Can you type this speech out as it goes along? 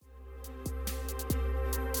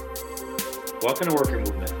Welcome to Worker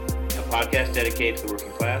Movement, a podcast dedicated to the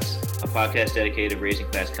working class, a podcast dedicated to raising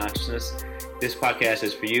class consciousness. This podcast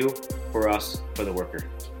is for you, for us, for the worker.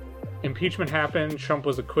 Impeachment happened. Trump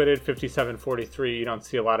was acquitted 57-43. You don't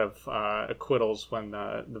see a lot of acquittals when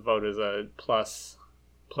the vote is a plus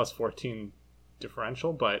 14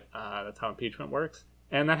 differential, but that's how impeachment works.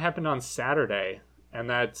 And that happened on Saturday, and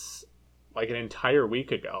that's like an entire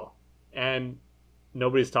week ago. And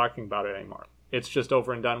nobody's talking about it anymore. It's just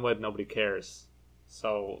over and done with. Nobody cares.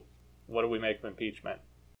 So what do we make of impeachment?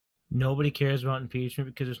 Nobody cares about impeachment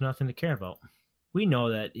because there's nothing to care about. We know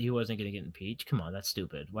that he wasn't going to get impeached. Come on, that's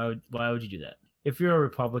stupid. Why would you do that? If you're a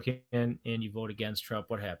Republican and you vote against Trump,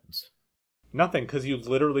 what happens? Nothing, because you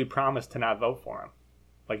literally promised to not vote for him.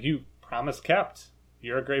 Like, you promise kept.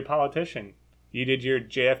 You're a great politician. You did your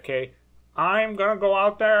JFK, I'm going to go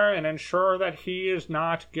out there and ensure that he is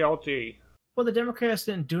not guilty. Well, the Democrats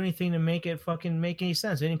didn't do anything to make it fucking make any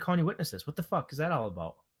sense. They didn't call any witnesses. What the fuck is that all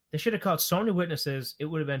about? They should have called so many witnesses, it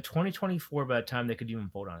would have been 2024 by the time they could even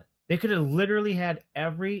vote on it. They could have literally had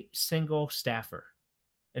every single staffer.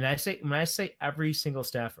 And when I say every single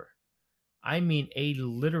staffer, I mean a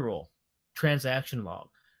literal transaction log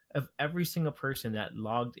of every single person that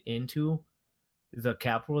logged into the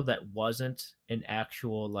Capitol that wasn't an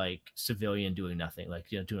actual like civilian doing nothing, like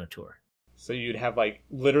doing a tour. So you'd have like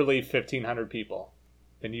literally 1,500 people.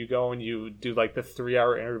 Then you go and you do like the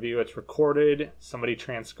 3-hour interview. It's recorded. Somebody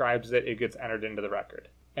transcribes it. It gets entered into the record.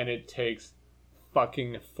 And it takes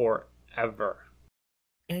fucking forever.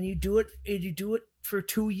 And you do it for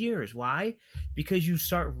 2 years. Why? Because you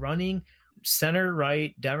start running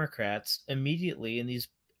center-right Democrats immediately in these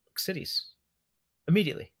cities.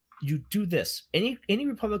 Immediately. You do this. Any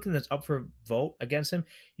Republican that's up for a vote against him,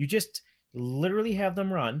 you just literally have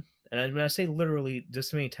them run. And when I say literally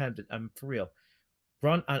this many times, I'm for real.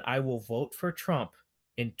 Run on I will vote for Trump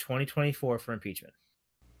in 2024 for impeachment.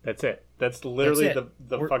 That's it. That's literally That's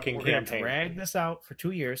the fucking we're campaign. Gonna drag this out for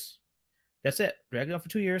 2 years. That's it. Drag it out for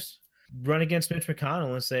 2 years. Run against Mitch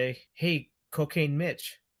McConnell and say, hey, Cocaine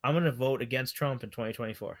Mitch, I'm going to vote against Trump in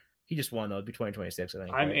 2024. He just won, though. It'd be 2026, I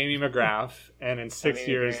think. I'm right? Amy McGrath, and in 6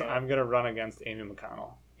 years, I'm going to run against Amy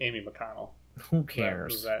McConnell. Who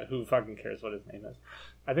cares? Who fucking cares what his name is?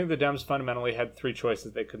 I think the Dems fundamentally had 3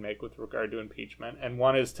 choices they could make with regard to impeachment. And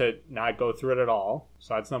one is to not go through it at all.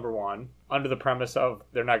 So that's number one. Under the premise of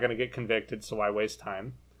they're not going to get convicted, so why waste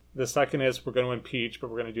time? The second is we're going to impeach, but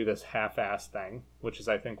we're going to do this half-ass thing, which is,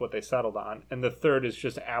 I think, what they settled on. And the third is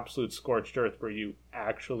just absolute scorched earth where you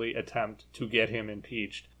actually attempt to get him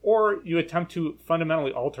impeached. Or you attempt to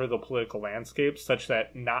fundamentally alter the political landscape such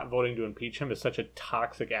that not voting to impeach him is such a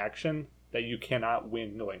toxic action that you cannot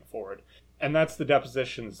win going forward. And that's the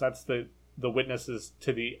depositions. That's the witnesses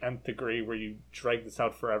to the nth degree where you drag this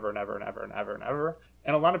out forever and ever and ever and ever and ever.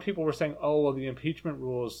 And a lot of people were saying, oh, well, the impeachment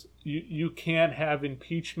rules, you can't have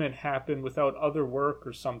impeachment happen without other work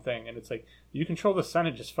or something. And it's like, you control the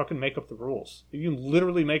Senate, just fucking make up the rules. You can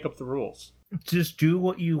literally make up the rules. Just do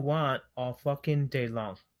what you want all fucking day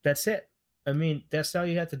long. That's it. I mean, that's all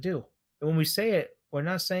you have to do. And when we say it, we're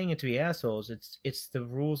not saying it to be assholes. It's the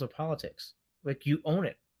rules of politics. Like, you own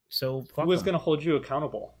it. So fuck Who is them. going to hold you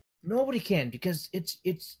accountable? Nobody can, because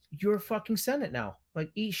it's your fucking Senate now. Like,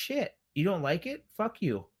 eat shit. You don't like it? Fuck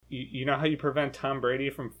you. You know how you prevent Tom Brady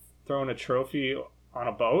from throwing a trophy on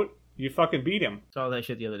a boat? You fucking beat him. Saw that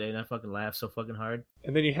shit the other day, and I fucking laughed so fucking hard.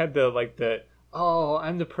 And then you had oh,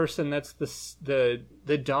 I'm the person that's the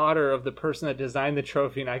daughter of the person that designed the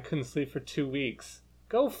trophy, and I couldn't sleep for 2 weeks.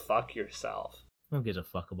 Go fuck yourself. Who gives a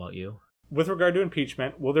fuck about you? With regard to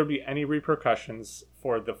impeachment, will there be any repercussions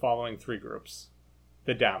for the following 3 groups?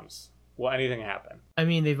 The Dems. Will anything happen? I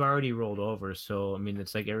mean, they've already rolled over, so, I mean,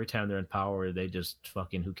 it's like every time they're in power, they just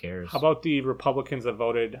fucking, who cares? How about the Republicans that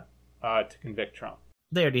voted to convict Trump?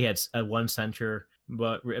 They already had one censure,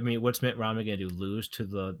 but, I mean, what's Mitt Romney going to do? Lose to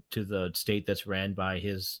the state that's ran by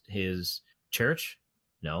his church?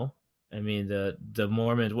 No. I mean, the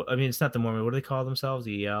Mormons, I mean, it's not the Mormons, what do they call themselves?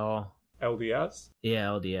 The LDS? Yeah,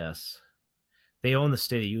 LDS. They own the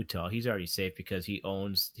state of Utah. He's already safe because he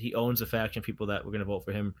owns the faction of people that were going to vote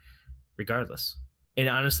for him regardless. And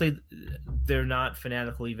honestly, they're not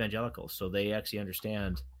fanatical evangelicals, so they actually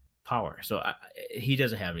understand power. So he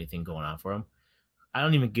doesn't have anything going on for him. I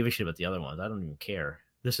don't even give a shit about the other ones. I don't even care.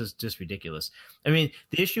 This is just ridiculous. I mean,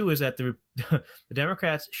 the issue is that the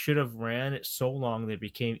Democrats should have ran it so long that it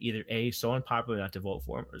became either A, so unpopular not to vote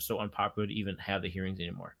for him, or so unpopular to even have the hearings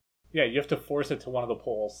anymore. Yeah, you have to force it to one of the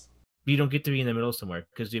polls. You don't get to be in the middle somewhere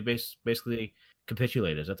because you basically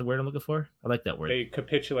capitulated. Is that the word I'm looking for? I like that word. They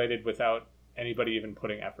capitulated without anybody even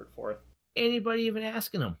putting effort forth. Anybody even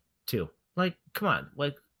asking them to. Like, come on.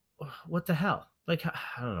 Like, what the hell? Like,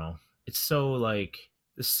 I don't know. It's so like,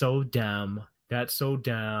 so Dem. That's so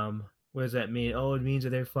Dem. What does that mean? Oh, it means that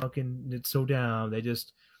they're fucking, it's so Dem.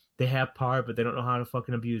 They have power, but they don't know how to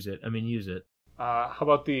fucking abuse it. I mean, use it. How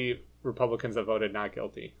about the Republicans that voted not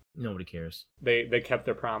guilty? Nobody cares. They kept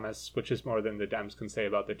their promise, which is more than the Dems can say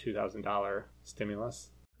about the $2,000 stimulus.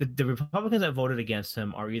 The Republicans that voted against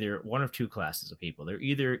him are either one of two classes of people. They're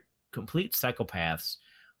either complete psychopaths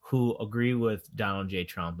who agree with Donald J.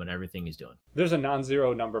 Trump and everything he's doing. There's a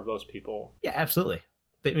non-zero number of those people. Yeah, absolutely.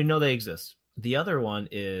 We know they exist. The other one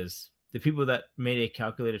is the people that made a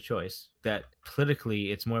calculated choice that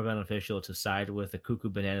politically it's more beneficial to side with the cuckoo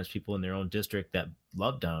bananas people in their own district that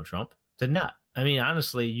love Donald Trump than not. I mean,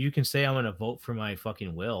 honestly, you can say I'm going to vote for my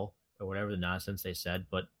fucking will or whatever the nonsense they said,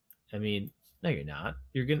 but I mean, no, you're not.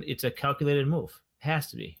 It's a calculated move. It has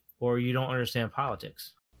to be, or you don't understand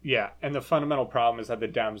politics. Yeah, and the fundamental problem is that the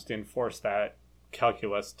Dems didn't force that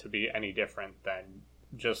calculus to be any different than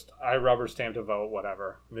just, I rubber stamped a vote,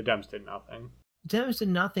 whatever. The Dems did nothing. Dems did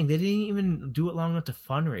nothing. They didn't even do it long enough to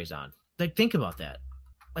fundraise on. Like, think about that.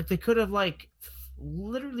 Like, they could have, like,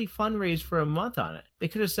 literally fundraised for a month on it. They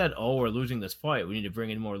could have said, oh, we're losing this fight. We need to bring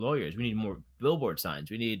in more lawyers. We need more billboard signs.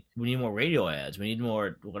 We need more radio ads. We need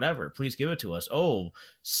more whatever. Please give it to us. Oh,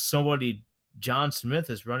 somebody, John Smith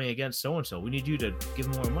is running against so-and-so. We need you to give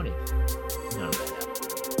him more money. None of that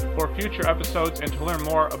happened. For future episodes and to learn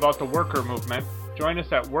more about the worker movement, join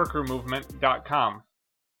us at workermovement.com.